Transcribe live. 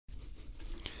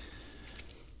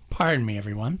Pardon me,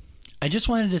 everyone. I just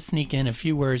wanted to sneak in a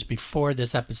few words before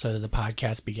this episode of the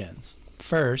podcast begins.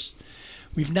 First,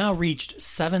 we've now reached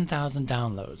 7,000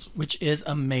 downloads, which is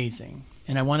amazing,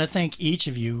 and I want to thank each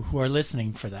of you who are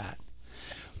listening for that.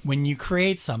 When you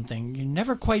create something, you're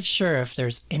never quite sure if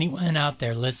there's anyone out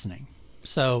there listening.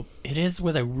 So it is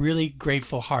with a really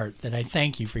grateful heart that I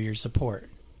thank you for your support.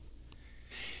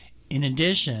 In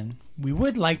addition, we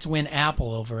would like to win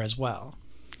Apple over as well.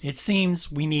 It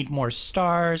seems we need more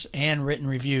stars and written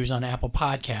reviews on Apple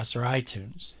Podcasts or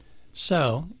iTunes.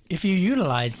 So, if you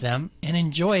utilize them and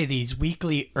enjoy these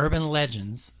weekly urban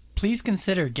legends, please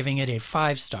consider giving it a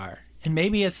 5-star and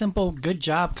maybe a simple good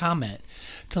job comment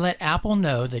to let Apple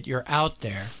know that you're out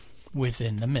there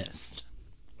within the mist.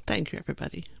 Thank you,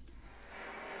 everybody.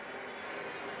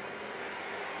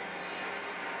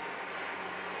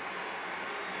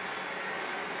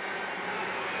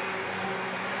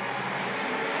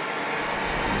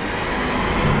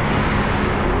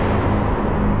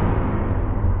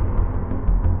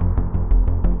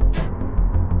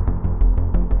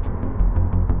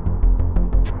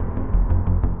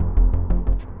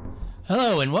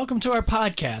 Hello and welcome to our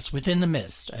podcast, Within the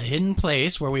Mist, a hidden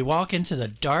place where we walk into the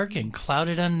dark and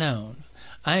clouded unknown.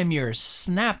 I am your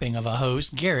snapping of a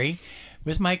host, Gary,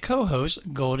 with my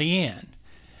co-host, Goldie Ann.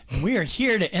 And we are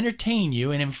here to entertain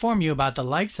you and inform you about the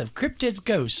likes of cryptids,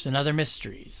 ghosts, and other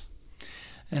mysteries.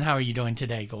 And how are you doing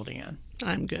today, Goldie Ann?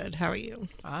 I'm good. How are you?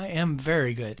 I am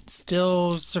very good.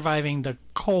 Still surviving the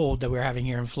cold that we're having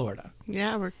here in Florida.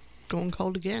 Yeah, we're going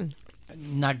cold again.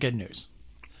 Not good news.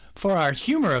 For our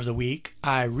humor of the week,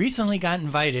 I recently got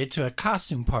invited to a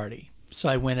costume party, so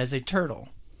I went as a turtle.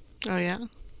 Oh, yeah?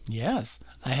 Yes,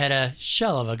 I had a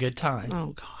shell of a good time.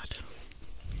 Oh,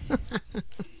 God.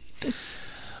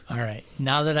 All right,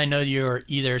 now that I know you're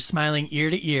either smiling ear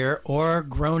to ear or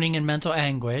groaning in mental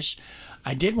anguish,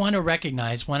 I did want to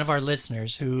recognize one of our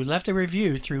listeners who left a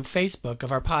review through Facebook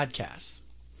of our podcast.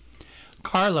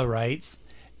 Carla writes,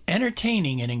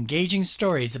 entertaining and engaging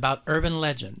stories about urban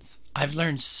legends. I've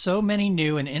learned so many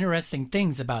new and interesting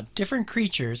things about different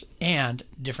creatures and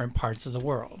different parts of the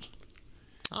world.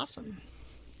 Awesome.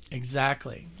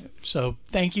 Exactly. So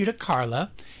thank you to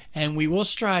Carla, and we will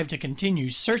strive to continue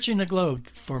searching the globe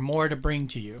for more to bring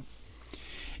to you.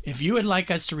 If you would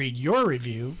like us to read your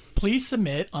review, please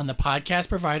submit on the podcast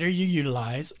provider you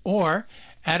utilize or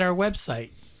at our website,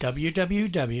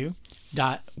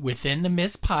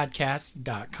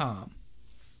 www.withinthemistpodcast.com.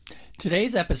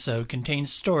 Today's episode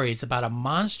contains stories about a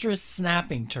monstrous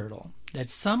snapping turtle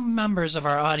that some members of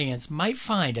our audience might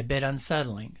find a bit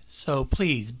unsettling, so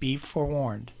please be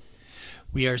forewarned.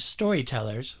 We are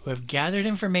storytellers who have gathered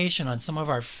information on some of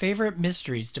our favorite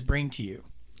mysteries to bring to you.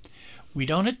 We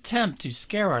don't attempt to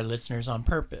scare our listeners on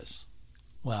purpose.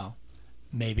 Well,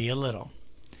 maybe a little.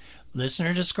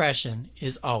 Listener discretion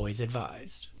is always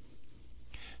advised.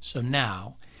 So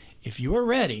now, if you are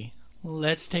ready,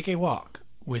 let's take a walk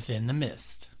within the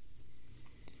mist.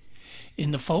 In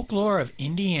the folklore of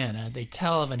Indiana, they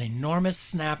tell of an enormous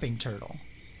snapping turtle.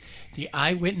 The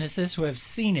eyewitnesses who have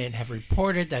seen it have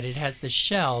reported that it has the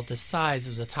shell the size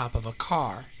of the top of a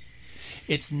car.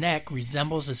 Its neck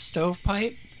resembles a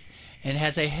stovepipe and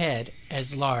has a head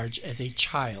as large as a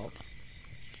child.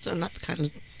 So not the kind of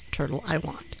turtle I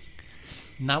want.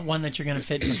 Not one that you're going to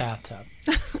fit in the bathtub.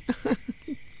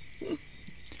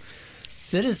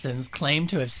 Citizens claim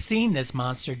to have seen this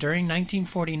monster during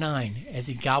 1949 as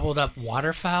he gobbled up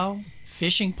waterfowl,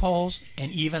 fishing poles,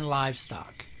 and even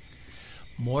livestock.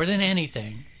 More than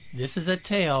anything, this is a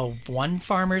tale of one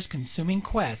farmer's consuming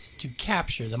quest to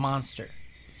capture the monster.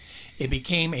 It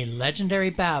became a legendary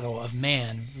battle of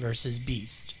man versus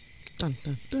beast. Dun,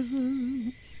 dun,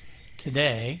 dun.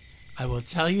 Today, I will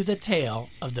tell you the tale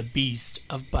of the Beast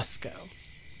of Busco.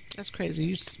 That's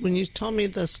crazy. When you told me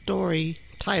the story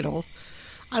title,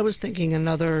 I was thinking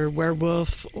another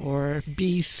werewolf or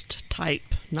beast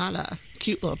type, not a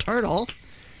cute little turtle.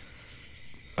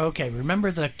 Okay,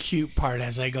 remember the cute part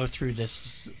as I go through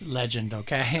this legend,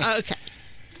 okay? Okay.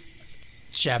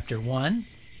 Chapter 1,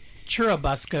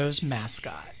 Churubusco's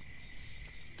Mascot.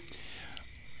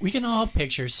 We can all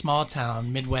picture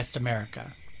small-town Midwest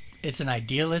America. It's an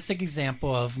idealistic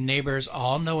example of neighbors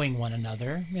all knowing one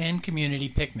another and community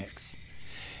picnics.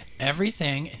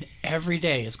 Everything and every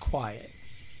day is quiet.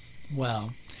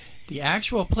 Well, the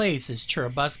actual place is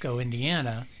Churubusco,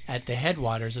 Indiana, at the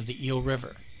headwaters of the Eel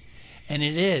River, and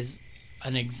it is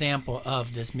an example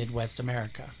of this Midwest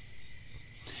America.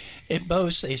 It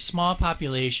boasts a small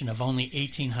population of only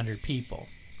 1,800 people.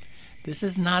 This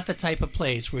is not the type of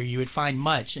place where you would find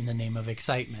much in the name of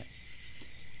excitement.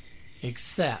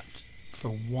 Except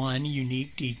for one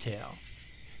unique detail.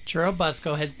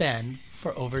 Churubusco has been,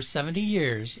 for over 70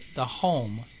 years, the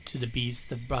home to the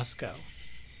beast of Busco.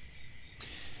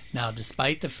 Now,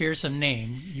 despite the fearsome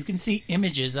name, you can see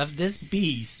images of this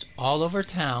beast all over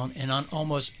town and on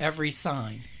almost every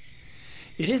sign.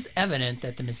 It is evident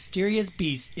that the mysterious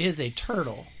beast is a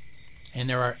turtle, and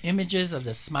there are images of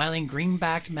the smiling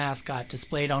green-backed mascot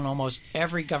displayed on almost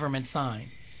every government sign.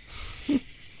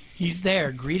 He's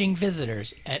there greeting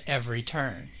visitors at every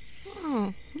turn.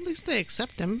 Oh, at least they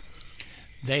accept him.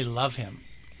 They love him.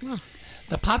 Oh.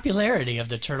 The popularity of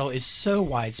the turtle is so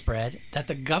widespread that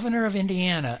the governor of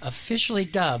Indiana officially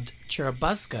dubbed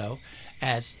Churubusco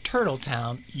as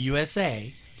Turtletown,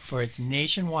 USA, for its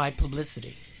nationwide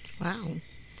publicity. Wow.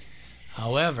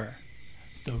 However,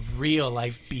 the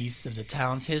real-life beast of the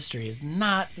town's history is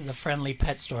not the friendly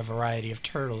pet store variety of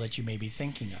turtle that you may be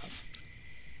thinking of.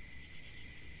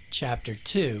 Chapter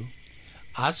 2,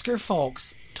 Oscar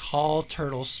Folk's Tall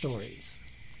Turtle Stories.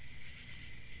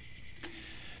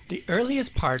 The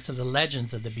earliest parts of the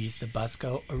legends of the Beast of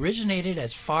Busco originated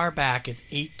as far back as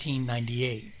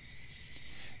 1898.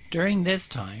 During this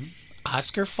time,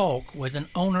 Oscar Folk was an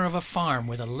owner of a farm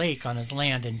with a lake on his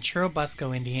land in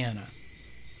Churubusco, Indiana.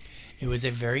 It was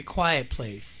a very quiet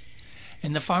place,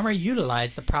 and the farmer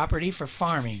utilized the property for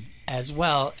farming as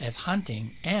well as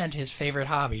hunting and his favorite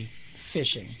hobby,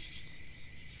 fishing.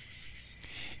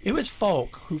 It was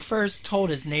Folk who first told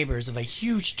his neighbors of a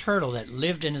huge turtle that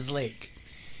lived in his lake.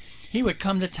 He would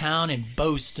come to town and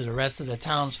boast to the rest of the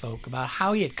townsfolk about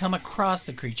how he had come across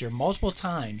the creature multiple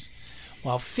times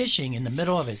while fishing in the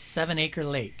middle of his 7-acre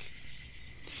lake.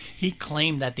 He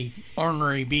claimed that the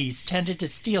ornery beast tended to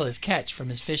steal his catch from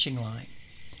his fishing line.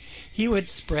 He would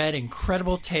spread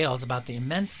incredible tales about the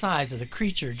immense size of the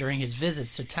creature during his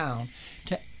visits to town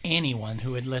to anyone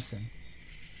who would listen.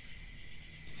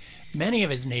 Many of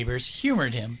his neighbors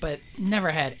humored him, but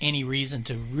never had any reason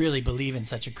to really believe in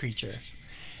such a creature,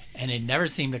 and it never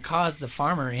seemed to cause the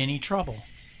farmer any trouble.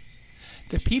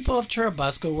 The people of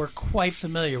Churubusco were quite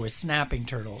familiar with snapping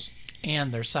turtles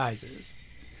and their sizes.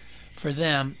 For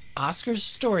them, Oscar's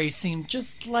story seemed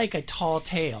just like a tall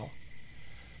tale.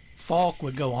 Falk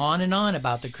would go on and on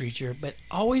about the creature, but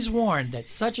always warned that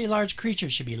such a large creature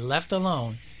should be left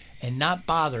alone and not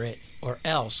bother it or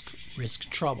else risk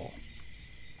trouble.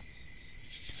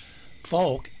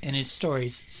 Folk and his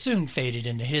stories soon faded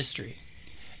into history,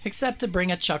 except to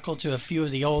bring a chuckle to a few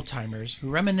of the old-timers who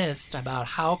reminisced about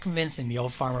how convincing the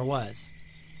old farmer was.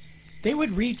 They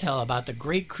would retell about the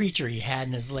great creature he had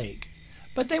in his lake,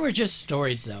 but they were just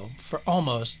stories, though, for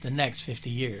almost the next 50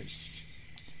 years.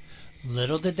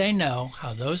 Little did they know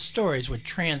how those stories would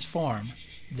transform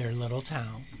their little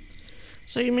town.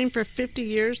 So you mean for 50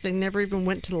 years they never even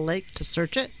went to the lake to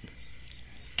search it?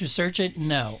 To search it,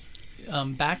 no.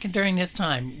 Back during this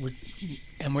time,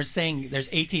 we're saying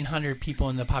there's 1,800 people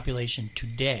in the population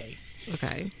today.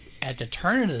 Okay. At the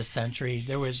turn of the century,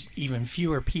 there was even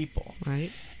fewer people.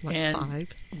 Right. Like and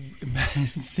 5.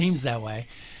 It seems that way.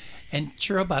 And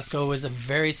Churubusco was a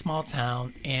very small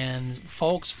town, and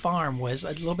Folk's farm was a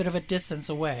little bit of a distance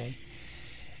away.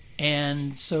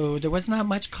 And so there was not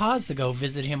much cause to go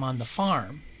visit him on the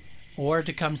farm, or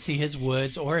to come see his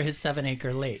woods or his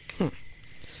 7-acre lake.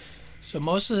 So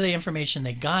most of the information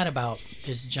they got about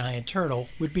this giant turtle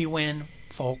would be when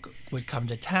Folk would come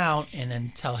to town and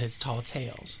then tell his tall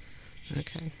tales.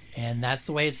 Okay. And that's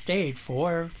the way it stayed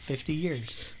for 50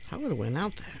 years. I would have went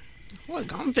out there. I would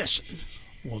have gone fishing.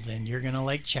 Well, then you're going to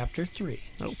like Chapter 3.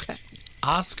 Okay.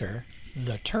 Oscar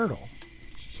the Turtle.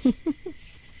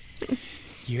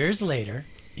 Years later,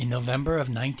 in November of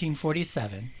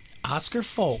 1947, Oscar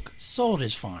Folk sold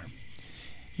his farm.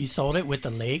 He sold it with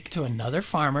the lake to another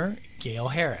farmer, Gale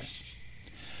Harris.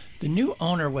 The new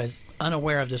owner was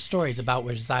unaware of the stories about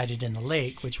what resided in the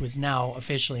lake, which was now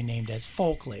officially named as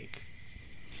Folk Lake.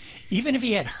 Even if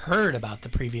he had heard about the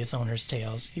previous owner's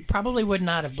tales, he probably would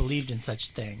not have believed in such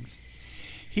things.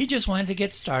 He just wanted to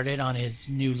get started on his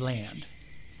new land.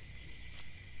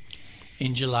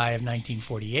 In July of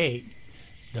 1948,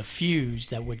 the fuse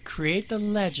that would create the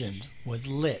legend was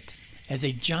lit as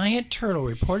a giant turtle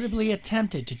reportedly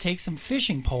attempted to take some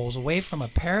fishing poles away from a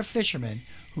pair of fishermen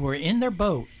who were in their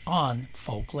boat on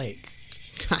Folk Lake.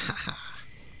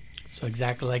 So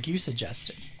exactly like you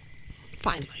suggested.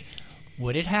 Finally.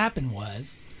 What had happened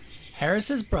was,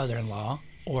 Harris's brother-in-law,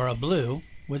 Ora Blue,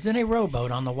 was in a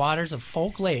rowboat on the waters of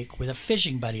Folk Lake with a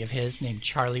fishing buddy of his named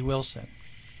Charlie Wilson.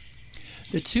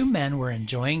 The two men were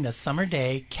enjoying the summer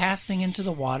day casting into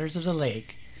the waters of the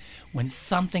lake when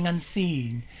something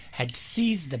unseen had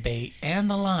seized the bait and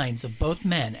the lines of both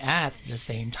men at the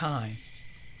same time.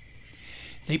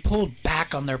 They pulled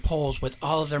back on their poles with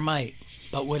all of their might,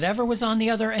 but whatever was on the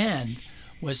other end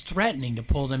was threatening to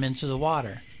pull them into the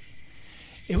water.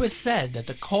 It was said that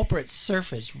the culprit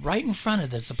surfaced right in front of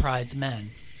the surprised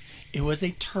men. It was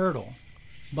a turtle,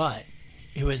 but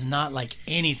it was not like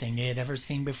anything they had ever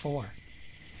seen before.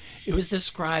 It was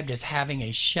described as having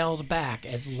a shelled back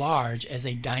as large as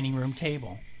a dining room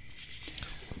table.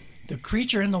 The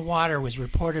creature in the water was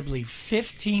reportedly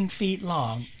 15 feet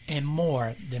long and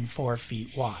more than 4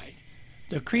 feet wide.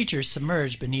 The creature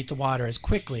submerged beneath the water as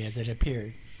quickly as it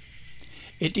appeared.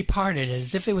 It departed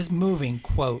as if it was moving,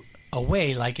 quote,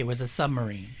 away like it was a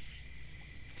submarine.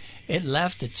 It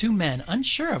left the two men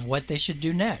unsure of what they should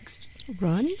do next.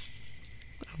 Run?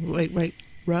 Wait,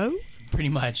 row? Pretty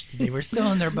much. They were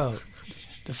still in their boat.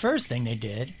 The first thing they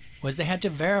did was they had to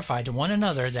verify to one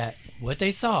another that what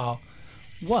they saw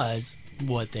was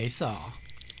what they saw.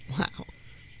 Wow.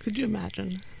 Could you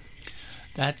imagine?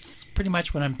 That's pretty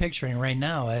much what I'm picturing right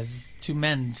now, as two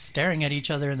men staring at each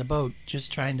other in the boat,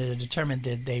 just trying to determine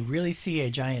did they really see a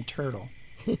giant turtle.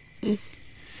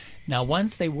 Now,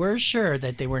 once they were sure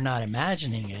that they were not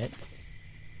imagining it,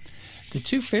 the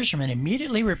two fishermen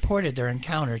immediately reported their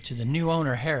encounter to the new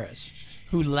owner, Harris,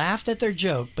 who laughed at their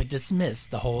joke but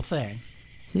dismissed the whole thing.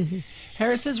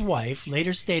 Harris's wife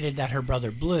later stated that her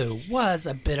brother Blue was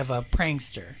a bit of a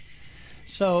prankster,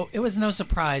 so it was no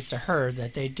surprise to her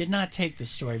that they did not take the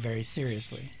story very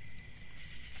seriously.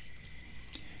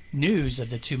 News of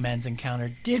the two men's encounter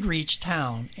did reach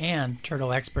town and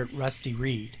turtle expert Rusty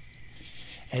Reed.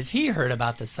 As he heard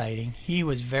about the sighting, he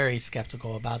was very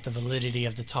skeptical about the validity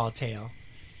of the tall tale.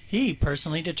 He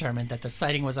personally determined that the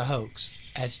sighting was a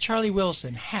hoax, as Charlie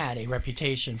Wilson had a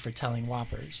reputation for telling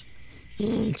whoppers.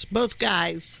 It's both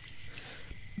guys.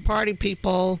 Party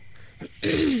people.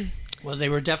 Well, they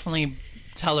were definitely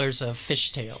tellers of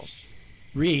fish tales.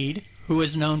 Reed, who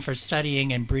was known for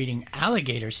studying and breeding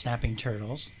alligator snapping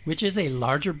turtles, which is a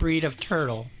larger breed of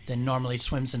turtle than normally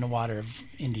swims in the water of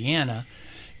Indiana,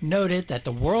 noted that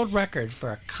the world record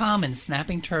for a common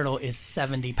snapping turtle is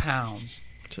 70 pounds.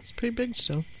 So it's pretty big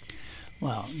still.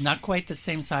 Well, not quite the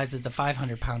same size as the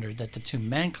 500-pounder that the two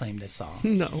men claimed they saw.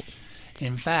 No.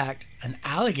 In fact, an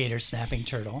alligator snapping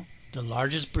turtle, the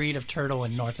largest breed of turtle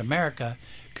in North America,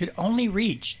 could only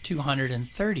reach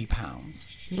 230 pounds.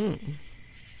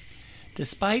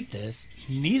 Despite this,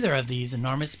 neither of these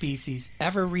enormous species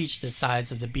ever reached the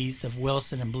size of the beast of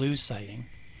Wilson and Blue's sighting.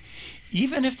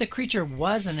 Even if the creature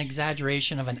was an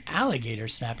exaggeration of an alligator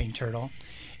snapping turtle,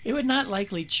 it would not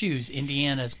likely choose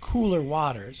Indiana's cooler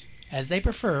waters, as they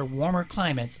prefer warmer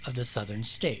climates of the southern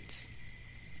states.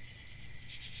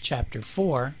 Chapter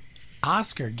 4,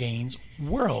 Oscar gains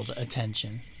world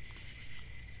attention.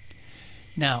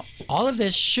 Now, all of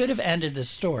this should have ended the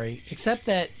story, except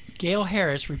that Gale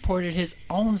Harris reported his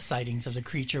own sightings of the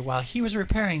creature while he was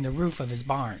repairing the roof of his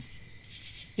barn.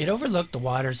 It overlooked the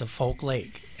waters of Folk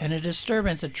Lake, and a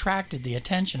disturbance attracted the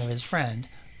attention of his friend,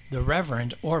 the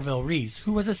Reverend Orville Reese,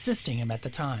 who was assisting him at the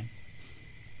time.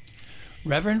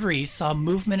 Reverend Reese saw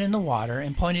movement in the water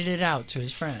and pointed it out to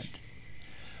his friend.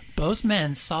 Both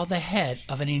men saw the head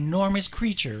of an enormous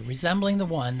creature resembling the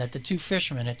one that the two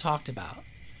fishermen had talked about,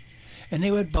 and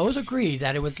they would both agree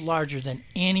that it was larger than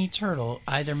any turtle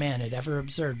either man had ever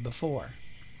observed before.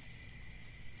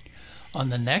 On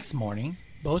the next morning,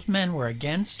 both men were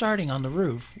again starting on the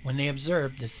roof when they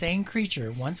observed the same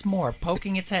creature once more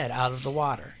poking its head out of the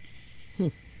water.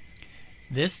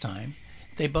 This time,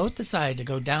 they both decided to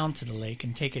go down to the lake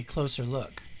and take a closer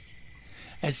look.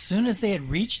 As soon as they had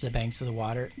reached the banks of the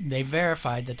water, they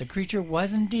verified that the creature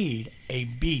was indeed a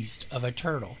beast of a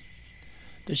turtle.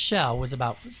 The shell was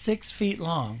about 6 feet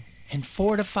long and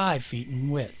 4 to 5 feet in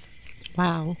width.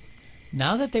 Wow.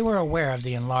 Now that they were aware of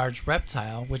the enlarged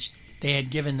reptile, which they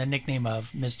had given the nickname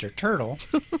of Mr. Turtle.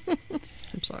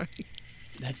 I'm sorry.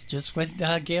 That's just what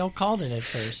Gale called it at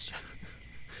first.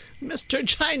 Mr.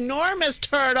 Ginormous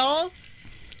Turtle!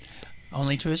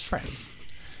 Only to his friends.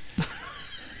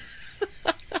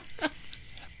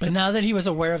 But now that he was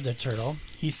aware of the turtle,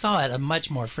 he saw it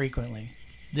much more frequently.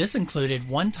 This included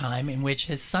one time in which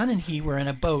his son and he were in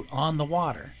a boat on the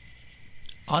water.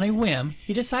 On a whim,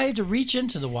 he decided to reach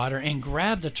into the water and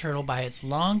grab the turtle by its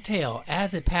long tail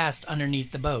as it passed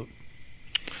underneath the boat.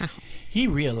 He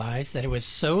realized that it was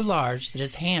so large that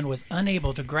his hand was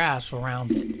unable to grasp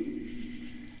around it.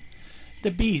 The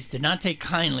beast did not take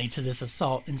kindly to this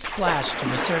assault and splashed to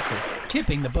the surface,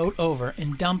 tipping the boat over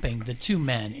and dumping the two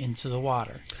men into the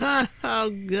water. Oh,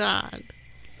 God.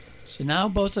 So now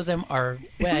both of them are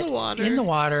wet in the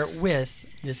water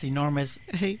with this enormous,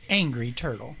 angry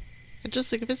turtle. And just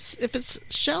think, if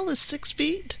its shell is 6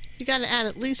 feet, you got to add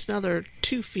at least another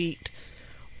 2 feet.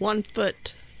 1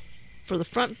 foot for the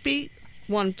front feet,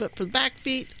 1 foot for the back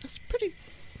feet. That's pretty,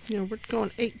 we're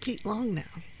going 8 feet long now.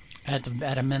 At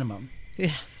a minimum.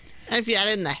 Yeah. And if you had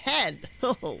it in the head,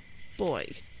 oh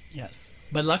boy. Yes.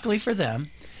 But luckily for them,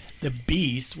 the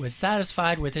beast was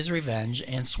satisfied with his revenge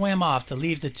and swam off to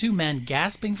leave the two men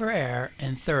gasping for air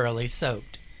and thoroughly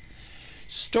soaked.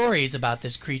 Stories about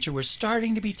this creature were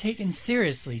starting to be taken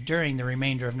seriously during the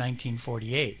remainder of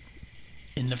 1948.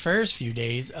 In the first few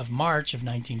days of March of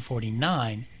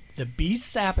 1949, the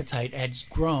beast's appetite had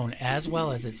grown as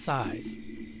well as its size.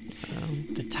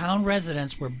 The town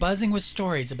residents were buzzing with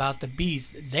stories about the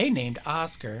beast they named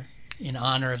Oscar, in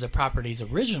honor of the property's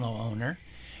original owner,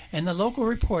 and the local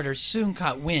reporters soon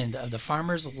caught wind of the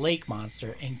farmer's lake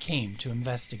monster and came to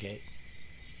investigate.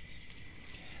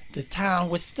 The town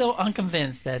was still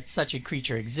unconvinced that such a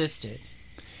creature existed.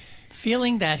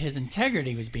 Feeling that his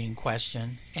integrity was being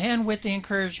questioned, and with the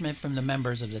encouragement from the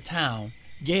members of the town,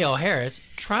 Gail Harris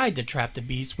tried to trap the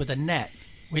beast with a net,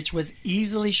 which was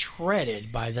easily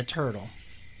shredded by the turtle.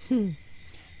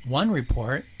 One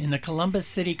report in the Columbus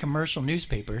City commercial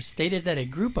newspaper stated that a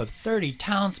group of 30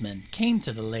 townsmen came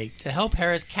to the lake to help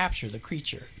Harris capture the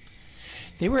creature.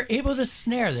 They were able to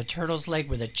snare the turtle's leg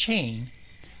with a chain.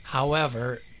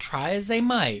 However, try as they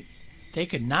might, they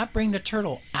could not bring the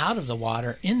turtle out of the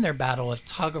water in their battle of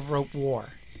tug-of-rope war.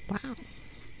 Wow.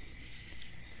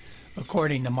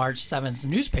 According to March 7th's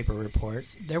newspaper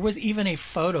reports, there was even a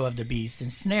photo of the beast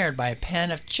ensnared by a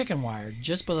pen of chicken wire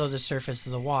just below the surface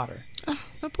of the water. Oh,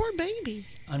 the poor baby.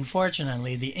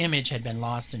 Unfortunately, the image had been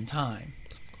lost in time.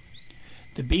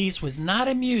 The beast was not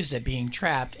amused at being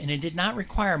trapped, and it did not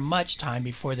require much time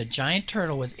before the giant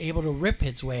turtle was able to rip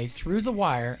its way through the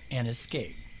wire and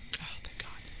escape. Oh, thank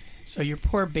God. So your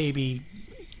poor baby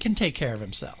can take care of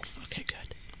himself. Okay, good.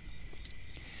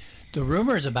 The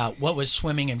rumors about what was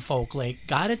swimming in Folk Lake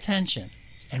got attention,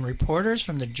 and reporters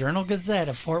from the Journal-Gazette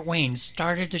of Fort Wayne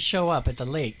started to show up at the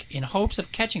lake in hopes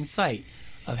of catching sight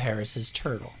of Harris's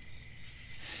turtle.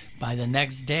 By the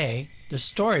next day, the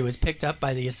story was picked up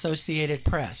by the Associated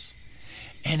Press,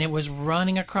 and it was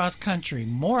running across country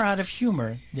more out of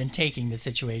humor than taking the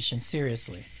situation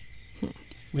seriously.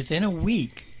 Within a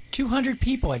week, 200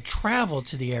 people had traveled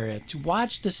to the area to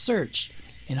watch the search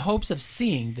in hopes of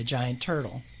seeing the giant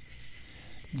turtle.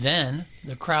 Then,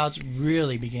 the crowds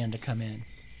really began to come in.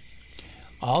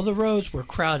 All the roads were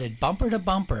crowded bumper to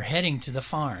bumper heading to the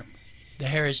farm. The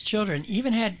Harris children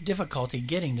even had difficulty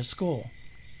getting to school.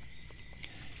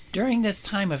 During this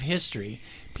time of history,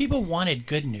 people wanted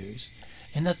good news,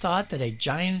 and the thought that a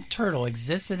giant turtle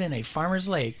existed in a farmer's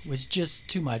lake was just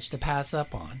too much to pass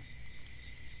up on.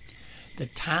 The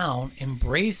town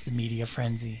embraced the media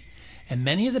frenzy, and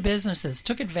many of the businesses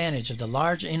took advantage of the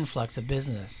large influx of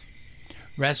business.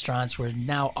 Restaurants were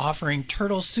now offering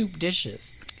turtle soup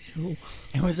dishes. Ew.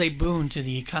 It was a boon to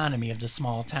the economy of the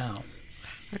small town.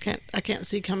 I can't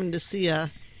see coming to see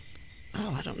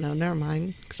I don't know, never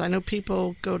mind. Because I know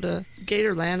people go to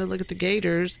Gatorland and look at the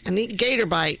gators and eat gator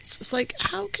bites. It's like,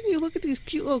 how can you look at these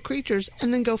cute little creatures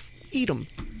and then go eat them?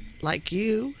 Like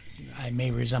you. I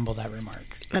may resemble that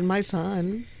remark. And my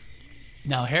son.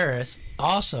 Now, Harris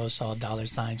also saw dollar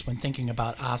signs when thinking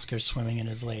about Oscar swimming in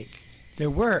his lake. There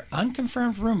were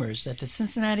unconfirmed rumors that the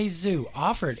Cincinnati Zoo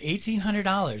offered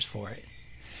 $1,800 for it,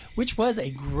 which was a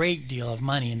great deal of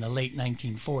money in the late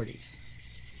 1940s.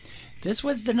 This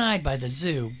was denied by the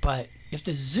zoo, but if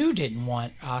the zoo didn't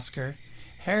want Oscar,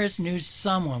 Harris knew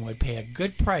someone would pay a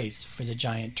good price for the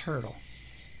giant turtle.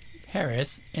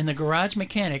 Harris and the garage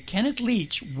mechanic Kenneth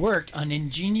Leach worked on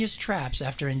ingenious traps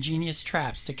after ingenious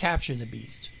traps to capture the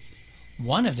beast.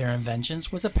 One of their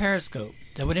inventions was a periscope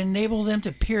that would enable them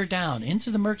to peer down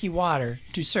into the murky water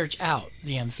to search out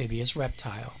the amphibious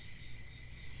reptile.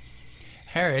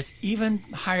 Harris even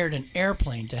hired an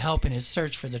airplane to help in his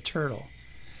search for the turtle.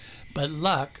 But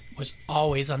luck was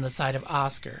always on the side of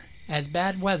Oscar, as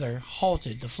bad weather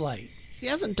halted the flight. He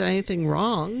hasn't done anything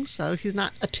wrong, so he's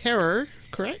not a terror,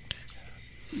 correct?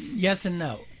 Yes and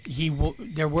no.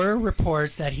 There were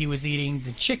reports that he was eating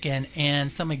the chicken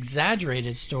and some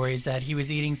exaggerated stories that he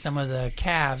was eating some of the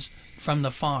calves from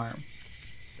the farm.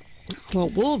 Well,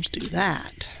 wolves do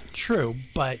that. True,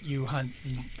 but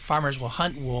farmers will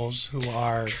hunt wolves who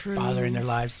are bothering their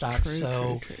livestock,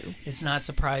 so it's not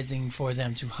surprising for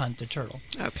them to hunt the turtle.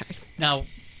 Okay. Now,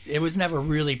 it was never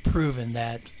really proven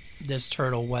that this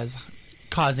turtle was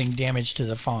causing damage to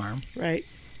the farm. Right.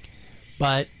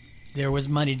 But there was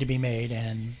money to be made,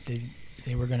 and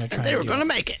they were going to try. They were going to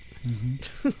make it.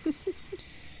 Mm-hmm.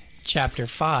 Chapter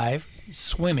 5: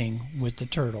 Swimming with the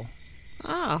Turtle.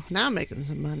 Oh, now I'm making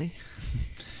some money.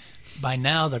 By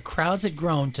now, the crowds had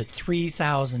grown to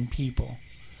 3,000 people.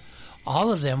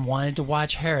 All of them wanted to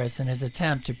watch Harris in his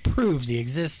attempt to prove the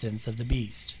existence of the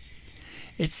beast.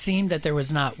 It seemed that there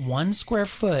was not 1 square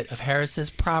foot of Harris's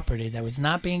property that was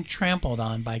not being trampled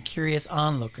on by curious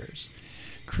onlookers,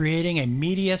 creating a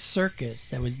media circus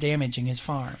that was damaging his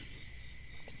farm.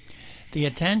 The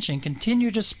attention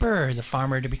continued to spur the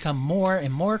farmer to become more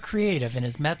and more creative in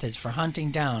his methods for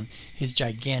hunting down his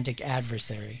gigantic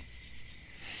adversary.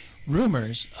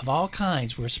 Rumors of all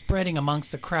kinds were spreading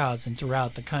amongst the crowds and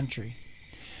throughout the country.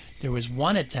 There was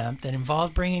one attempt that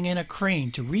involved bringing in a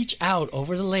crane to reach out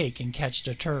over the lake and catch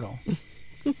the turtle.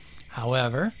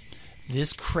 However,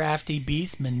 this crafty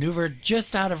beast maneuvered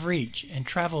just out of reach and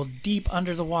traveled deep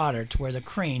under the water to where the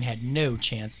crane had no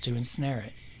chance to ensnare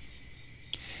it.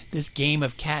 This game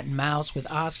of cat and mouse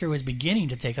with Oscar was beginning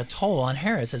to take a toll on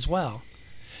Harris as well.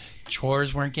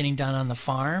 Chores weren't getting done on the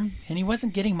farm, and he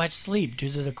wasn't getting much sleep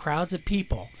due to the crowds of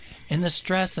people, and the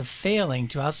stress of failing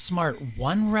to outsmart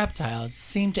one reptile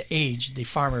seemed to age the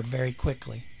farmer very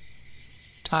quickly.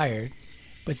 Tired,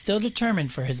 but still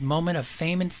determined for his moment of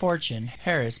fame and fortune,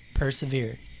 Harris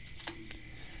persevered.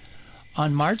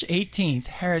 On March 18th,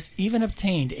 Harris even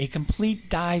obtained a complete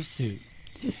dive suit,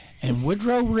 and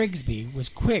Woodrow Rigsby was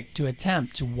quick to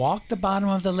attempt to walk the bottom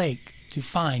of the lake to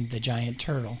find the giant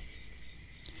turtle.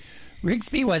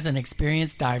 Rigsby was an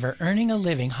experienced diver earning a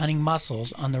living hunting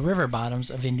mussels on the river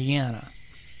bottoms of Indiana.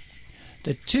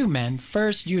 The two men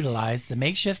first utilized the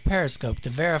makeshift periscope to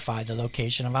verify the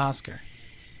location of Oscar.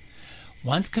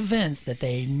 Once convinced that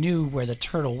they knew where the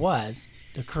turtle was,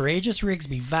 the courageous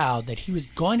Rigsby vowed that he was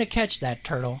going to catch that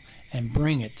turtle and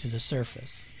bring it to the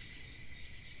surface.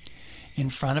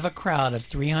 In front of a crowd of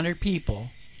 300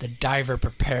 people, the diver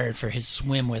prepared for his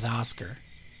swim with Oscar.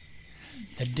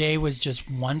 The day was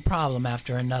just one problem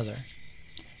after another.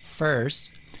 First,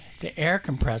 the air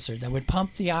compressor that would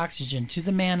pump the oxygen to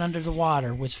the man under the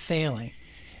water was failing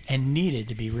and needed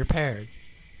to be repaired.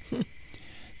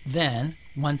 Then,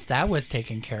 once that was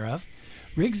taken care of,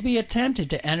 Rigsby attempted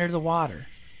to enter the water.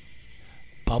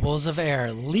 Bubbles of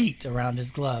air leaked around his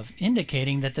glove,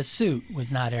 indicating that the suit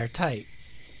was not airtight.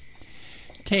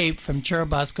 Tape from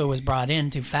Busco was brought in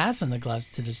to fasten the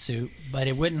gloves to the suit, but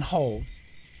it wouldn't hold.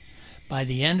 By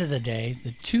the end of the day,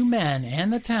 the two men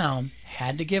and the town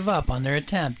had to give up on their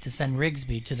attempt to send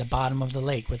Rigsby to the bottom of the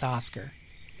lake with Oscar.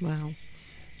 Wow.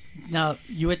 Now,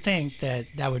 you would think that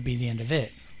that would be the end of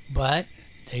it, but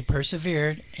they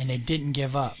persevered and they didn't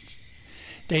give up.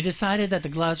 They decided that the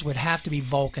gloves would have to be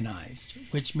vulcanized,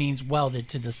 which means welded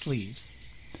to the sleeves.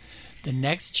 The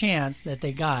next chance that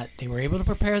they got, they were able to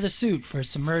prepare the suit for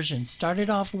submersion started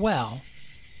off well,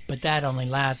 but that only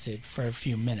lasted for a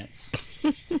few minutes.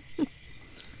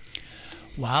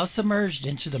 While submerged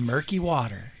into the murky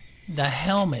water, the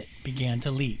helmet began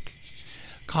to leak,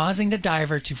 causing the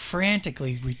diver to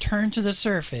frantically return to the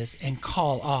surface and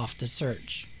call off the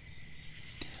search.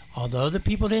 Although the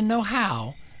people didn't know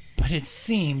how, but it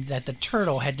seemed that the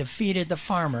turtle had defeated the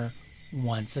farmer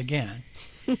once again.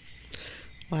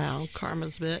 Wow,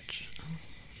 karma's bitch.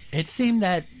 It seemed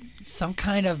that some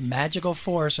kind of magical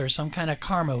force or some kind of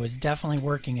karma was definitely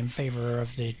working in favor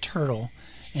of the turtle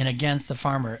and against the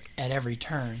farmer at every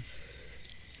turn.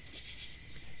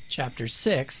 Chapter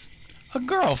 6, a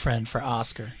girlfriend for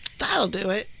Oscar. That'll do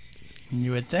it.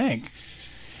 You would think.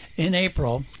 In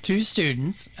April, two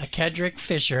students, a Kedrick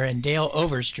Fisher and Dale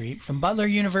Overstreet from Butler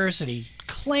University,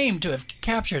 claimed to have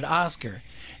captured Oscar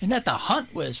and that the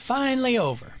hunt was finally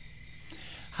over.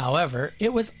 However,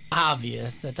 it was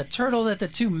obvious that the turtle that the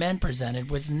two men presented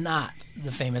was not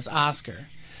the famous Oscar,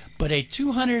 but a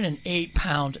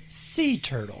 208-pound sea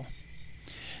turtle.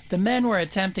 The men were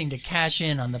attempting to cash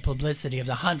in on the publicity of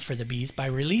the hunt for the beast by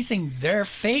releasing their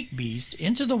fake beast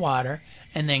into the water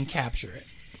and then capture it.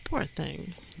 Poor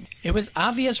thing. It was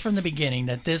obvious from the beginning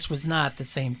that this was not the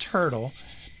same turtle,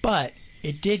 but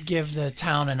it did give the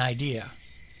town an idea.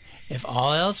 If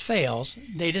all else fails,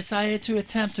 they decided to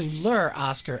attempt to lure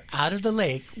Oscar out of the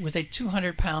lake with a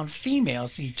 200-pound female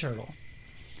sea turtle.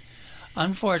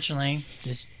 Unfortunately,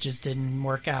 this just didn't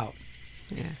work out.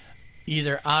 Yeah.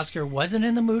 Either Oscar wasn't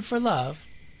in the mood for love,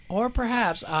 or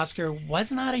perhaps Oscar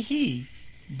was not a he,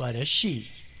 but a she.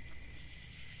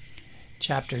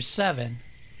 Chapter 7,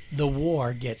 The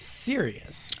War Gets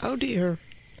Serious. Oh dear.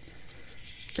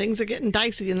 Things are getting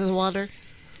dicey in the water.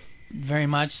 Very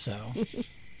much so.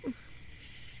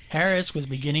 Harris was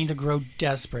beginning to grow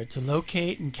desperate to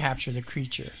locate and capture the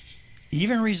creature,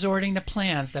 even resorting to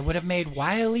plans that would have made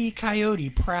Wile E. Coyote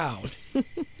proud.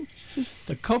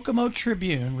 The Kokomo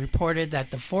Tribune reported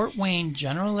that the Fort Wayne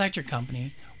General Electric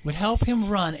Company would help him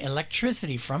run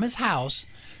electricity from his house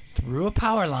through a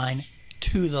power line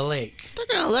to the lake. They're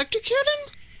going to electrocute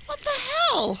him? What the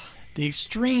hell? The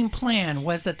extreme plan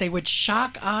was that they would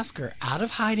shock Oscar out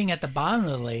of hiding at the bottom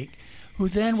of the lake, who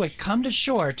then would come to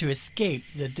shore to escape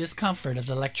the discomfort of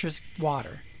the electric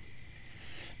water.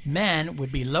 Men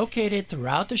would be located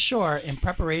throughout the shore in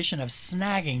preparation of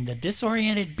snagging the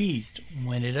disoriented beast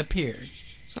when it appeared.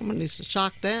 Someone needs to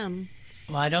shock them.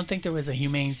 Well, I don't think there was a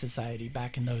humane society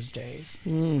back in those days.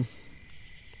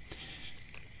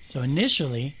 So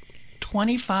initially,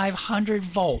 2,500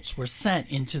 volts were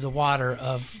sent into the water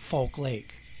of Folk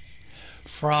Lake.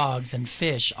 Frogs and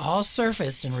fish all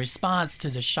surfaced in response to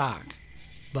the shock.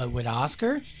 But with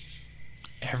Oscar,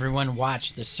 everyone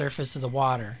watched the surface of the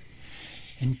water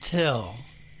until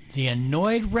the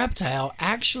annoyed reptile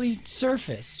actually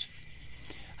surfaced.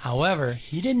 However,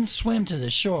 he didn't swim to the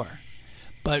shore,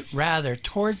 but rather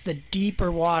towards the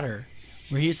deeper water,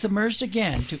 where he submerged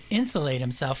again to insulate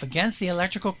himself against the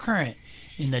electrical current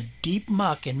in the deep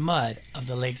muck and mud of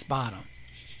the lake's bottom.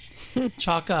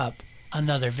 Chalk up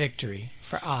another victory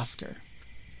for Oscar.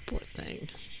 Poor thing.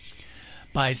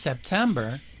 By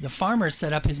September, the farmer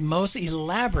set up his most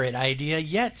elaborate idea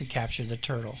yet to capture the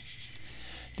turtle.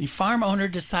 The farm owner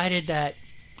decided that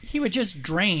he would just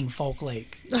drain Folk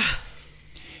Lake.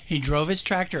 He drove his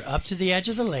tractor up to the edge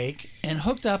of the lake and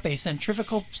hooked up a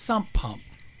centrifugal sump pump.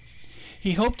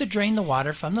 He hoped to drain the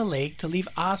water from the lake to leave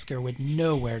Oscar with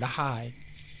nowhere to hide.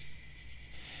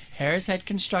 Harris had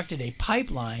constructed a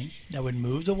pipeline that would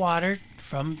move the water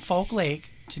from Folk Lake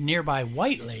to nearby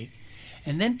White Lake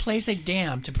and then place a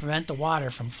dam to prevent the water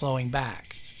from flowing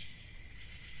back.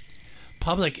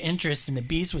 Public interest in the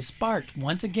beast was sparked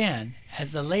once again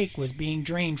as the lake was being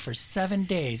drained for 7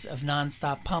 days of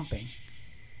nonstop pumping.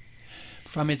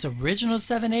 From its original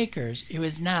 7 acres, it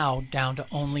was now down to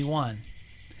only 1.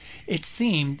 It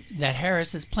seemed that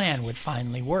Harris's plan would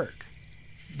finally work.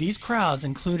 These crowds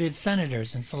included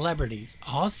senators and celebrities,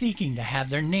 all seeking to have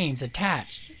their names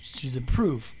attached to the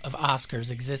proof of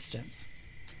Oscar's existence.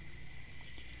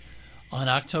 On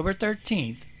October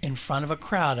 13th, in front of a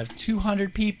crowd of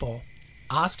 200 people,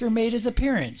 Oscar made his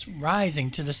appearance,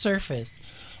 rising to the surface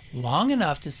long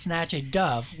enough to snatch a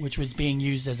dove which was being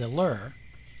used as a lure.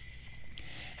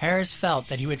 Harris felt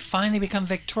that he would finally become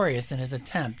victorious in his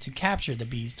attempt to capture the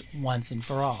beast once and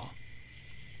for all.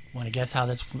 Want to guess how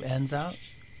this ends out?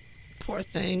 Poor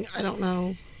thing. I don't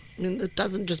know. I mean, it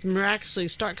doesn't just miraculously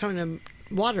start coming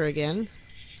to water again.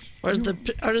 Or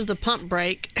does the pump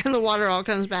break and the water all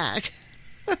comes back?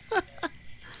 All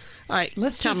right,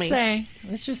 let's just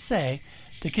say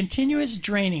the continuous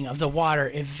draining of the water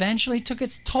eventually took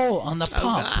its toll on the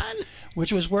pump,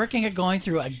 which was working at going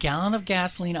through a gallon of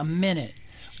gasoline a minute,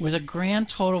 with a grand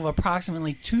total of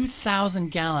approximately 2,000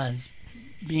 gallons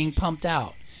being pumped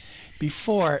out,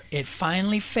 before it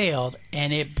finally failed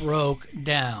and it broke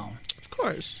down. Of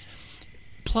course.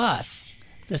 Plus,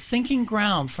 the sinking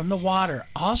ground from the water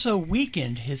also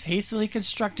weakened his hastily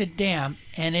constructed dam,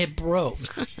 and it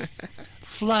broke,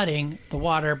 flooding the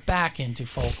water back into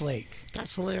Folk Lake.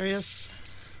 That's hilarious.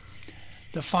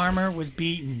 The farmer was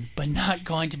beaten, but not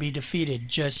going to be defeated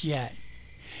just yet.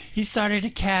 He started to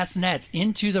cast nets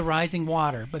into the rising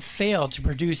water, but failed to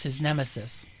produce his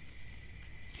nemesis.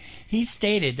 He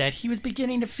stated that he was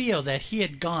beginning to feel that he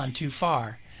had gone too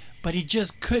far, but he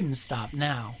just couldn't stop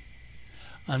now.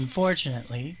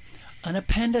 Unfortunately, an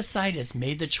appendicitis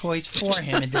made the choice for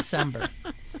him in December.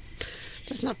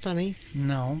 That's not funny.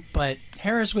 No, but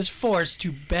Harris was forced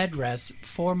to bed rest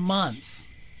for months.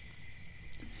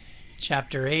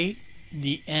 Chapter 8,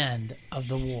 The End of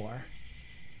the War.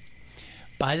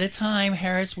 By the time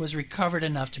Harris was recovered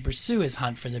enough to pursue his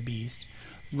hunt for the beast,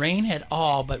 rain had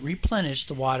all but replenished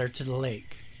the water to the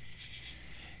lake.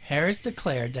 Harris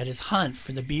declared that his hunt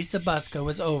for the beast of Busco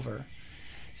was over,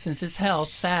 since his health,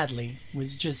 sadly,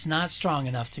 was just not strong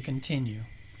enough to continue.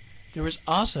 There was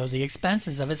also the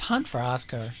expenses of his hunt for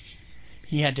Oscar.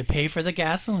 He had to pay for the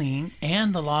gasoline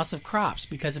and the loss of crops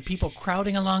because of people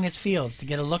crowding along his fields to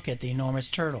get a look at the enormous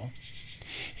turtle.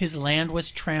 His land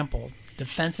was trampled, the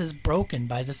fences broken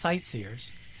by the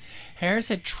sightseers. Harris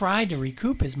had tried to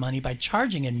recoup his money by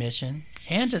charging admission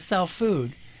and to sell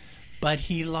food, but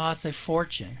he lost a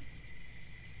fortune.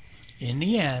 In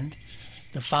the end,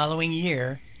 the following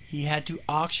year, he had to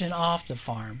auction off the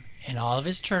farm and all of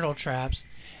his turtle traps,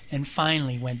 and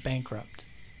finally went bankrupt.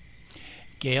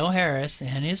 Gale Harris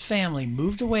and his family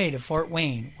moved away to Fort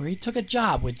Wayne, where he took a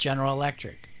job with General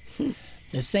Electric,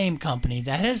 the same company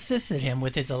that had assisted him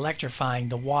with his electrifying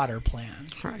the water plan.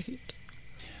 Right.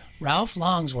 Ralph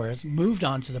Longsworth moved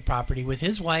onto the property with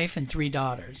his wife and 3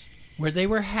 daughters, where they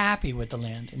were happy with the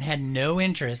land and had no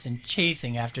interest in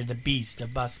chasing after the beast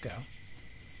of Busco.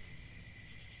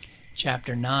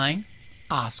 Chapter 9,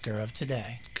 Oscar of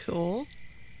Today. Cool.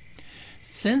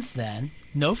 Since then,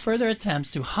 no further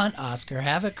attempts to hunt Oscar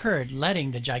have occurred,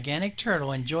 letting the gigantic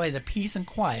turtle enjoy the peace and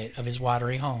quiet of his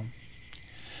watery home.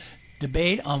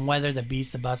 Debate on whether the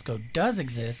beast of Busco does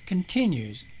exist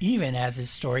continues, even as his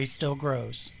story still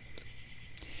grows.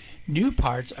 New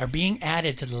parts are being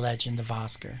added to the legend of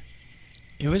Oscar.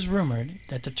 It was rumored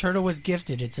that the turtle was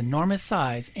gifted its enormous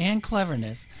size and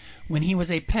cleverness when he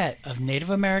was a pet of Native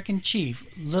American chief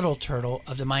Little Turtle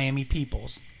of the Miami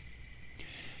Peoples.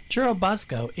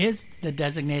 Churubusco is the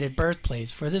designated birthplace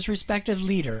for this respective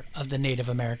leader of the Native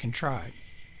American tribe.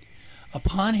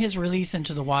 Upon his release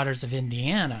into the waters of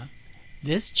Indiana,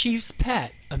 this chief's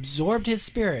pet absorbed his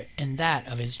spirit and that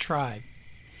of his tribe.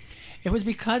 It was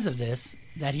because of this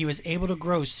that he was able to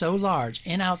grow so large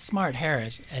and outsmart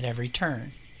Harris at every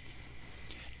turn.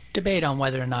 Debate on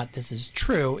whether or not this is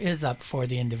true is up for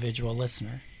the individual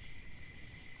listener.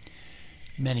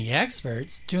 Many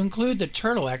experts, to include the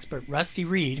turtle expert Rusty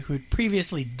Reed, who had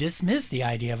previously dismissed the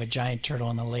idea of a giant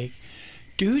turtle in the lake,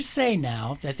 do say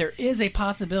now that there is a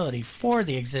possibility for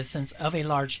the existence of a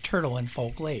large turtle in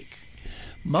Folk Lake.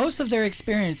 Most of their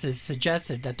experiences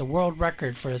suggested that the world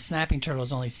record for the snapping turtle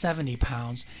is only 70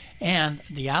 pounds, and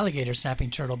the alligator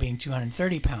snapping turtle being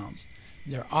 230 pounds.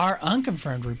 There are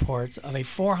unconfirmed reports of a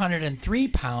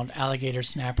 403-pound alligator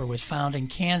snapper was found in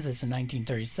Kansas in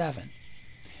 1937.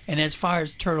 And as far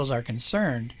as turtles are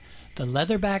concerned, the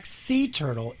leatherback sea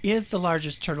turtle is the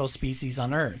largest turtle species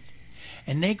on Earth,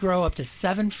 and they grow up to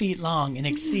 7 feet long and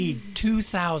exceed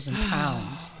 2,000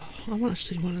 pounds. I want to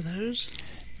see one of those.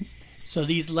 So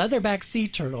these leatherback sea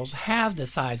turtles have the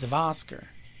size of Oscar.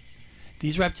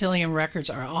 These reptilian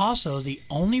records are also the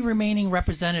only remaining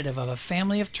representative of a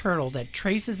family of turtle that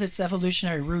traces its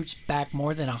evolutionary roots back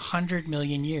more than 100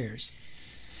 million years.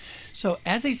 So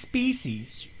as a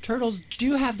species, turtles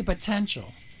do have the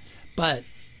potential, but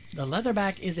the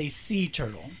leatherback is a sea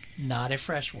turtle, not a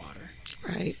freshwater.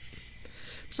 Right.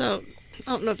 So,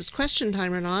 I don't know if it's question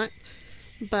time or not,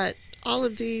 but all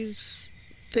of these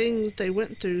things they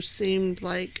went through seemed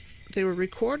like they were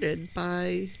recorded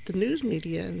by the news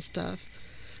media and stuff.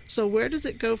 So where does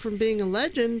it go from being a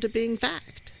legend to being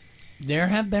fact? There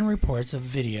have been reports of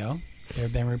video, there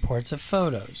have been reports of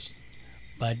photos,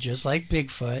 but just like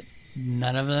Bigfoot,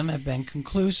 none of them have been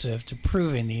conclusive to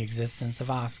proving the existence of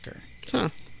Oscar. Huh.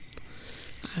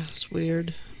 That's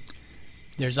weird.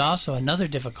 There's also another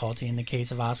difficulty in the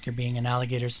case of Oscar being an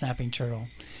alligator snapping turtle.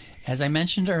 As I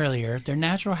mentioned earlier, their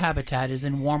natural habitat is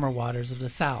in warmer waters of the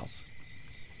South.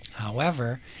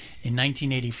 However, in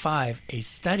 1985, a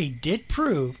study did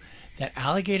prove that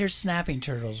alligator snapping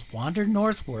turtles wander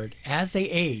northward as they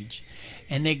age,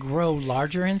 and they grow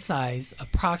larger in size,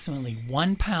 approximately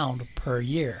 1 pound per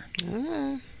year.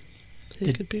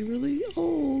 They could be really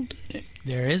old.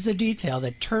 There is a detail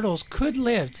that turtles could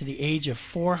live to the age of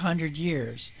 400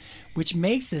 years, which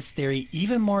makes this theory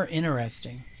even more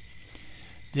interesting.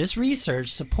 This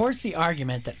research supports the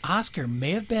argument that Oscar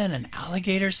may have been an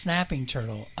alligator snapping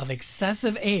turtle of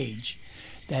excessive age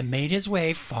that made his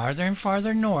way farther and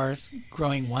farther north,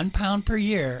 growing 1 pound per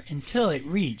year until it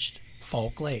reached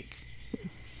Folk Lake.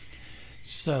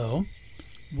 So,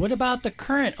 what about the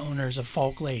current owners of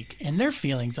Folk Lake and their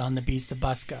feelings on the beast of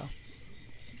Busco?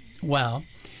 Well,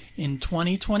 in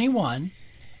 2021,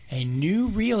 a new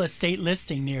real estate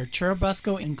listing near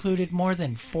Churubusco included more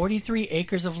than 43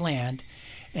 acres of land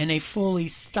and a fully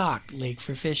stocked lake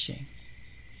for fishing.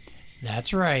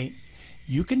 That's right,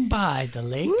 you can buy the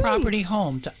lake property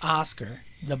home to Oscar,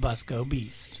 the Busco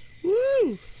beast.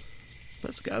 Woo!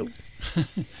 Let's go.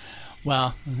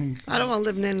 Well, I don't want to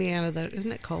live in Indiana, though.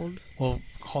 Isn't it cold? Well,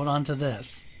 hold on to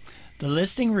this. The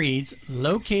listing reads,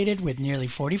 located with nearly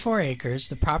 44 acres,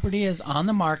 the property is on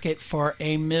the market for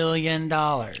 $1 million.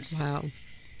 Wow.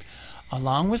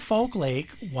 Along with Folk Lake,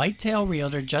 whitetail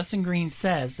realtor Justin Green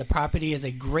says the property is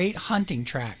a great hunting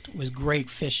tract with great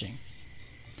fishing.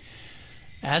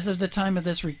 As of the time of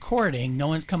this recording, no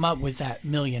one's come up with that $1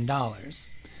 million.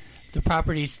 The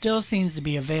property still seems to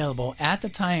be available at the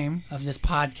time of this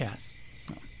podcast.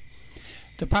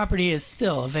 The property is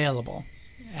still available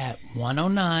at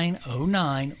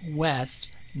 10909 West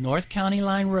North County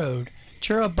Line Road,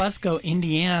 Churubusco,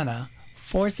 Indiana,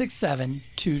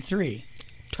 46723.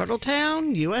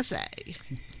 Turtletown, USA.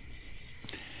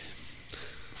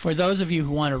 For those of you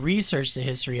who want to research the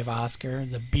history of Oscar,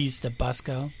 the beast of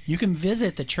Busco, you can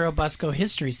visit the Churubusco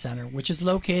History Center, which is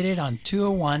located on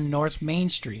 201 North Main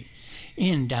Street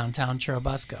in downtown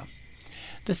Churubusco.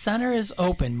 The center is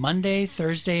open Monday,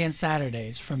 Thursday, and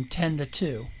Saturdays from 10 to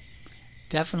 2.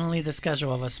 Definitely the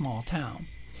schedule of a small town.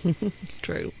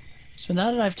 True. So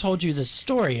now that I've told you the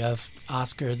story of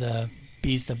Oscar, the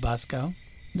beast of Busco,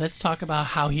 let's talk about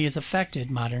how he has affected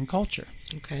modern culture.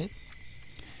 Okay.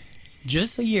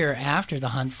 Just a year after the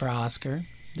hunt for Oscar,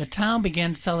 the town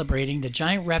began celebrating the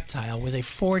giant reptile with a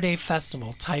 4-day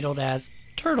festival titled as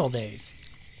Turtle Days.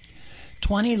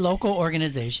 20 local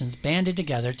organizations banded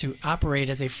together to operate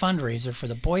as a fundraiser for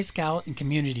the Boy Scout and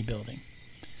community building.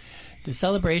 The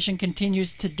celebration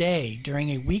continues today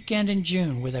during a weekend in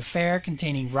June with a fair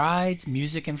containing rides,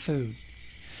 music, and food.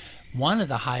 One of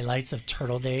the highlights of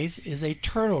Turtle Days is a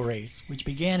turtle race, which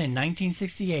began in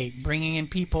 1968, bringing in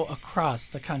people across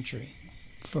the country.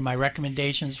 For my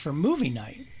recommendations for movie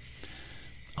night,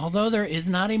 although there is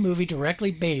not a movie directly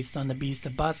based on the Beast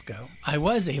of Busco, I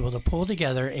was able to pull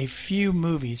together a few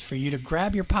movies for you to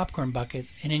grab your popcorn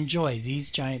buckets and enjoy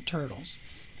these giant turtles.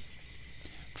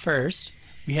 First,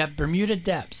 we have Bermuda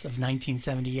Depths of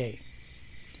 1978.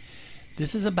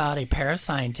 This is about a pair of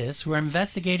scientists who are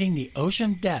investigating the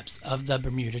ocean depths of the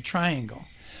Bermuda Triangle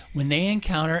when they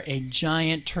encounter a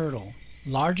giant turtle,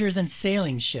 larger than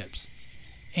sailing ships,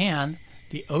 and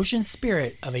the ocean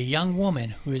spirit of a young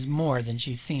woman who is more than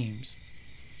she seems.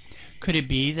 Could it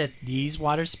be that these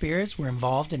water spirits were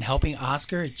involved in helping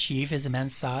Oscar achieve his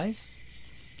immense size?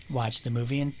 Watch the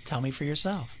movie and tell me for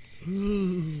yourself.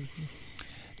 Ooh.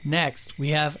 Next, we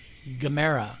have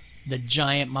Gamera, the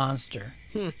giant monster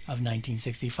of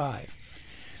 1965.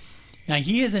 Now,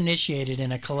 he is initiated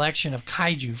in a collection of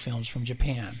kaiju films from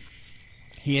Japan.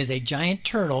 He is a giant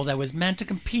turtle that was meant to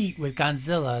compete with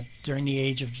Godzilla during the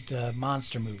age of the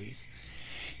monster movies.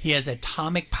 He has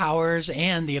atomic powers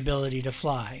and the ability to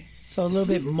fly, so a little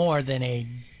bit more than a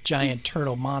giant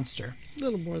turtle monster. A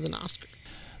little more than Oscar.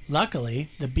 Luckily,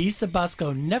 the Beast of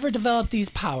Busco never developed these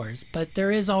powers, but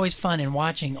there is always fun in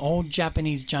watching old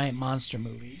Japanese giant monster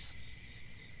movies.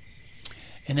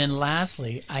 And then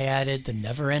lastly, I added The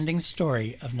Never-Ending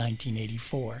Story of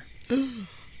 1984.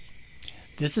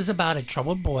 This is about a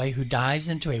troubled boy who dives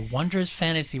into a wondrous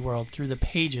fantasy world through the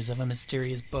pages of a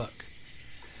mysterious book.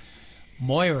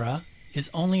 Moira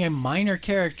is only a minor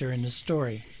character in the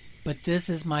story, but this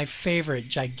is my favorite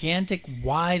gigantic,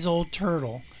 wise old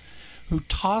turtle who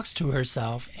talks to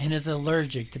herself and is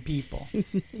allergic to people.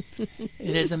 It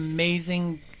is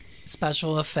amazing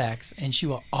special effects, and she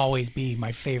will always be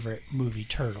my favorite movie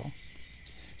turtle.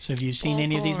 So have you seen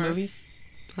any of these movies?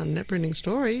 A Never-Ending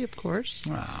Story, of course.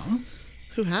 Wow.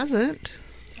 Who hasn't?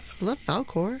 I love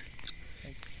Falcor.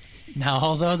 Now,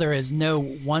 although there is no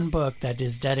one book that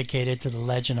is dedicated to the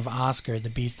legend of Oscar, the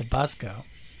Beast of Busco,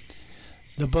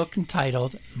 the book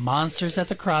entitled Monsters at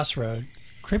the Crossroad,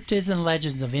 Cryptids and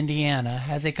Legends of Indiana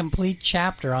has a complete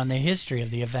chapter on the history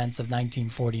of the events of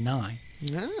 1949.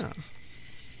 Yeah.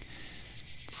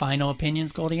 Final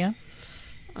opinions, Goldie Ann?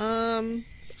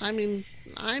 I mean,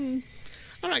 I'm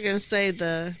not going to say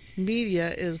the media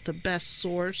is the best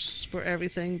source for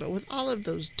everything, but with all of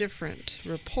those different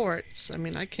reports, I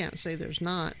mean, I can't say there's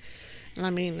not. And I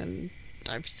mean, and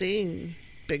I've seen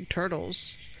big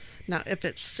turtles. Now, if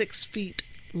it's 6 feet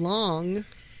long,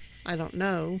 I don't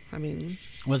know. I mean...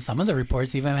 Well, some of the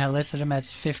reports even had listed them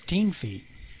as 15 feet.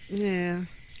 Yeah.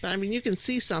 But I mean, you can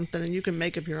see something and you can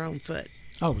make up your own foot.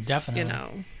 Oh, definitely. You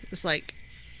know, it's like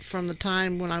from the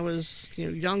time when I was,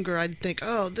 younger, I'd think,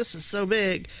 oh, this is so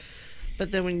big.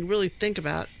 But then when you really think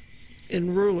about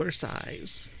in ruler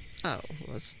size, oh,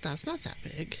 well, that's not that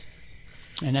big.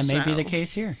 And that may be the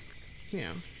case here.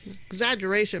 Yeah.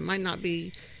 Exaggeration might not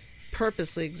be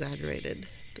purposely exaggerated,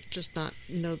 just not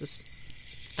know the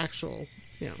actual,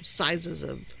 sizes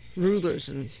of rulers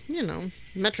and,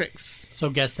 metrics.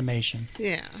 So guesstimation.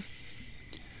 Yeah.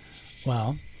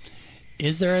 Well,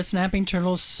 is there a snapping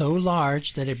turtle so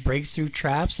large that it breaks through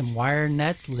traps and wire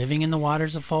nets living in the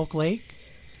waters of Folk Lake?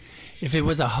 If it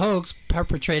was a hoax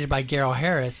perpetrated by Garrel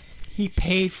Harris, he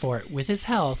paid for it with his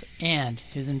health and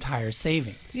his entire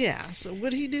savings. Yeah, so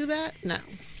would he do that? No.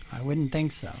 I wouldn't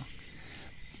think so.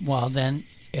 Well, then,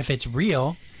 if it's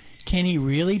real, can he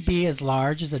really be as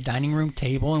large as a dining room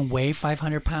table and weigh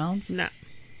 500 pounds? No.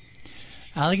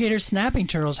 Alligator snapping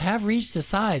turtles have reached the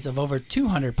size of over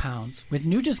 200 pounds, with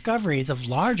new discoveries of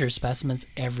larger specimens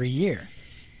every year.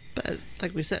 But,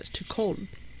 like we said, it's too cold.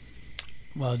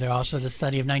 Well, there also the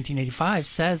study of 1985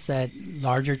 says that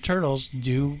larger turtles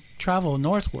do travel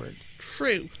northward.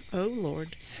 True. Oh,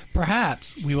 Lord.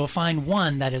 Perhaps we will find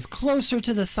one that is closer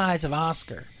to the size of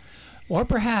Oscar. Or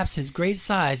perhaps his great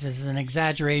size is an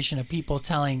exaggeration of people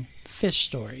telling fish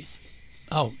stories.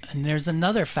 Oh, and there's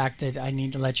another fact that I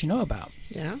need to let you know about.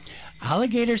 Yeah?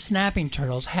 Alligator snapping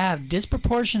turtles have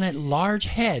disproportionate large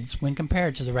heads when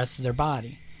compared to the rest of their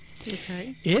body.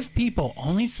 Okay. If people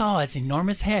only saw its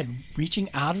enormous head reaching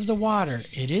out of the water,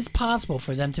 it is possible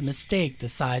for them to mistake the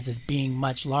size as being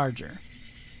much larger.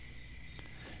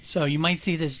 So you might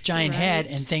see this giant head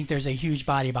and think there's a huge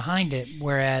body behind it,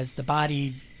 whereas the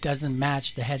body doesn't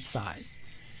match the head size.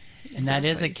 And that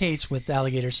is a case with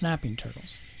alligator snapping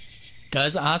turtles.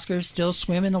 Does Oscar still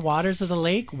swim in the waters of the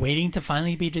lake, waiting to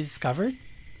finally be discovered?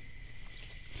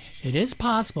 It is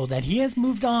possible that he has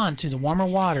moved on to the warmer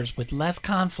waters with less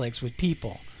conflicts with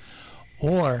people.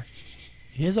 Or,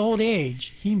 his old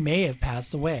age, he may have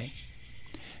passed away.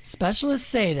 Specialists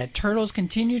say that turtles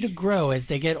continue to grow as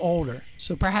they get older,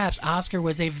 so perhaps Oscar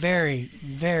was a very,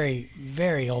 very,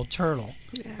 very old turtle.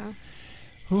 Yeah.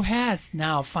 Who has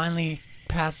now finally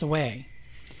passed away.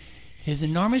 His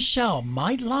enormous shell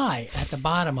might lie at the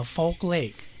bottom of Folk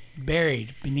Lake,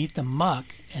 buried beneath the muck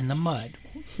and the mud.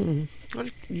 What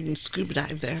if you can scuba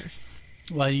dive there?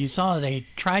 Well, you saw they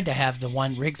tried to have the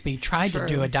one, Rigsby tried to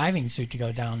do a diving suit to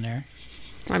go down there.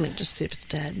 I mean, just see if it's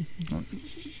dead.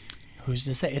 Who's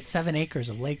to say? It's 7 acres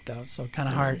of lake, though, so kind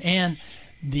of hard. And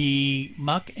the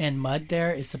muck and mud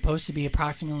there is supposed to be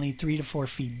approximately 3 to 4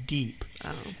 feet deep.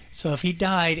 Oh. So if he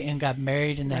died and got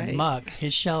buried in that muck,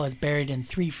 his shell is buried in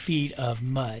 3 feet of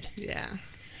mud. Yeah.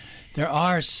 There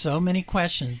are so many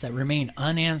questions that remain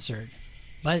unanswered,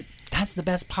 but that's the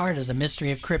best part of the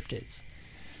mystery of cryptids.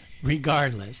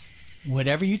 Regardless,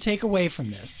 whatever you take away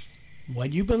from this,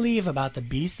 what you believe about the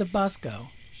beast of Busco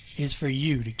is for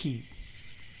you to keep.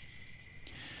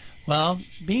 Well,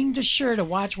 being just sure to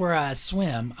watch where I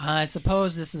swim, I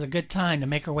suppose this is a good time to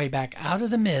make our way back out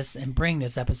of the mist and bring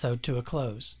this episode to a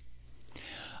close.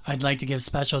 I'd like to give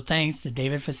special thanks to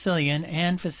David Facilian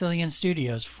and Facilian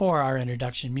Studios for our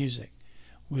introduction music.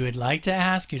 We would like to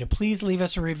ask you to please leave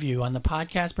us a review on the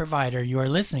podcast provider you are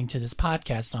listening to this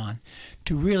podcast on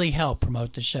to really help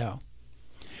promote the show.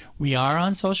 We are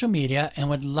on social media and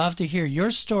would love to hear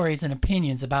your stories and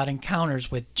opinions about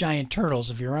encounters with giant turtles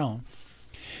of your own.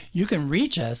 You can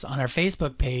reach us on our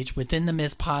Facebook page, Within the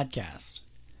Mist Podcast.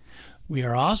 We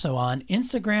are also on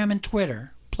Instagram and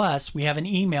Twitter. Plus, we have an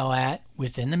email at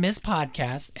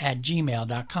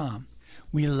withinthemistpodcast@gmail.com.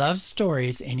 We love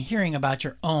stories and hearing about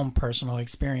your own personal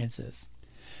experiences.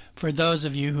 For those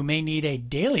of you who may need a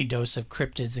daily dose of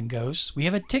cryptids and ghosts, we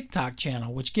have a TikTok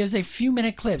channel which gives a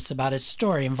few-minute clips about a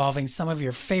story involving some of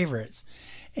your favorites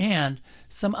and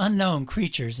some unknown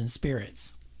creatures and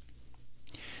spirits.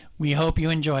 We hope you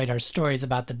enjoyed our stories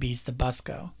about the beast of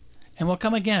Busco, and we'll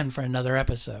come again for another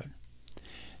episode.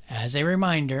 As a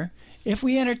reminder, if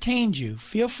we entertained you,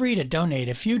 feel free to donate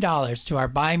a few dollars to our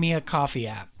Buy Me a Coffee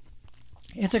app.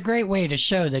 It's a great way to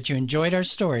show that you enjoyed our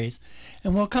stories,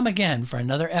 and we'll come again for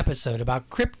another episode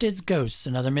about cryptids, ghosts,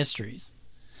 and other mysteries.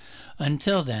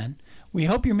 Until then, we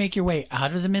hope you make your way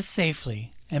out of the mist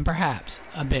safely, and perhaps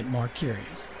a bit more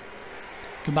curious.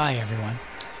 Goodbye, everyone.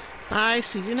 Bye.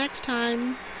 See you next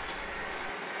time.